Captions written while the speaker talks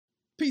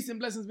Peace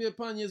and blessings be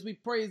upon you as we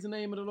praise the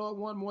name of the Lord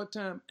one more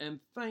time and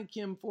thank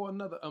Him for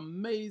another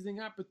amazing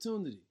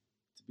opportunity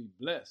to be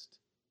blessed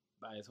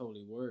by His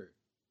holy word.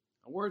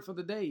 Our word for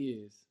the day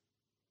is,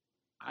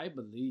 I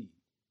believe.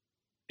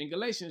 In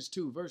Galatians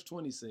 2, verse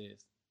 20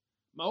 says,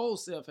 my old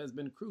self has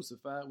been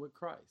crucified with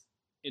Christ.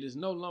 It is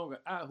no longer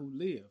I who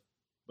live,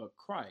 but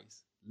Christ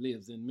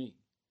lives in me.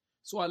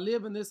 So I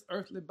live in this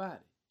earthly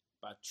body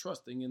by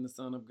trusting in the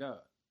Son of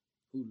God,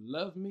 who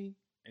loved me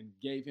and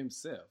gave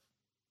Himself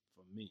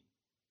for me.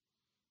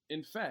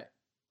 In fact,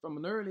 from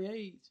an early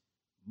age,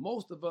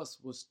 most of us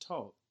was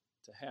taught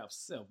to have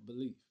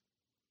self-belief.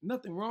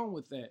 Nothing wrong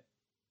with that,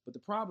 but the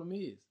problem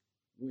is,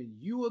 when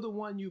you are the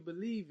one you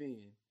believe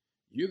in,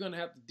 you're going to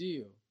have to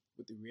deal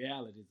with the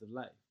realities of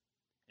life.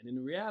 And in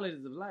the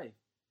realities of life,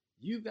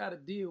 you've got to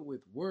deal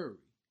with worry,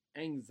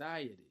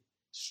 anxiety,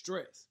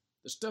 stress,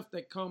 the stuff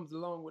that comes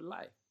along with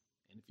life.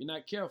 And if you're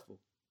not careful,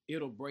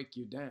 it'll break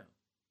you down.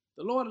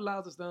 The Lord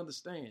allows us to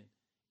understand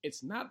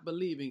it's not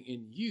believing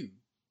in you,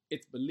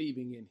 it's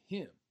believing in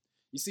Him.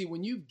 You see,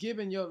 when you've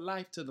given your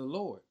life to the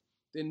Lord,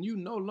 then you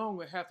no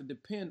longer have to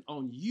depend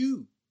on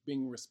you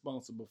being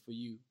responsible for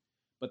you,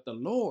 but the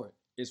Lord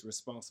is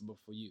responsible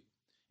for you.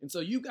 And so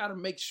you got to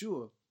make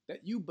sure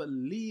that you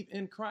believe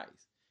in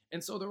Christ.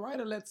 And so the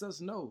writer lets us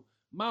know,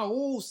 my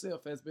old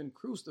self has been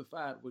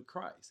crucified with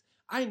Christ.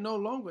 I no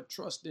longer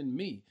trust in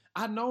me.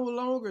 I no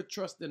longer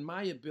trust in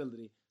my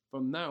ability.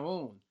 From now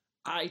on,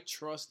 I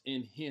trust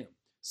in Him.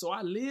 So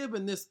I live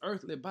in this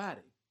earthly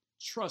body,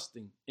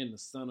 trusting in the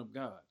Son of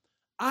God.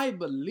 I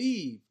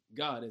believe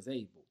God is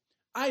able.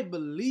 I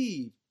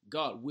believe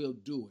God will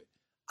do it.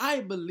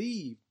 I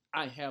believe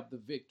I have the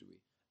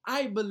victory.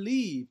 I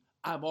believe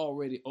I've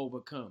already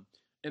overcome.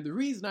 And the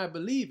reason I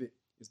believe it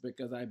is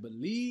because I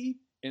believe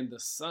in the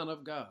Son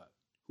of God,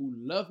 who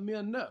loved me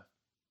enough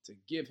to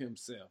give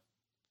Himself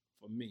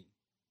for me.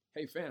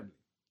 Hey family,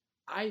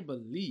 I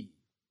believe.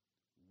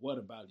 What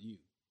about you?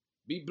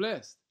 Be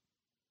blessed.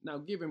 Now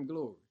give Him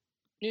glory.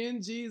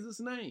 In Jesus'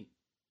 name,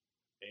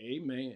 amen.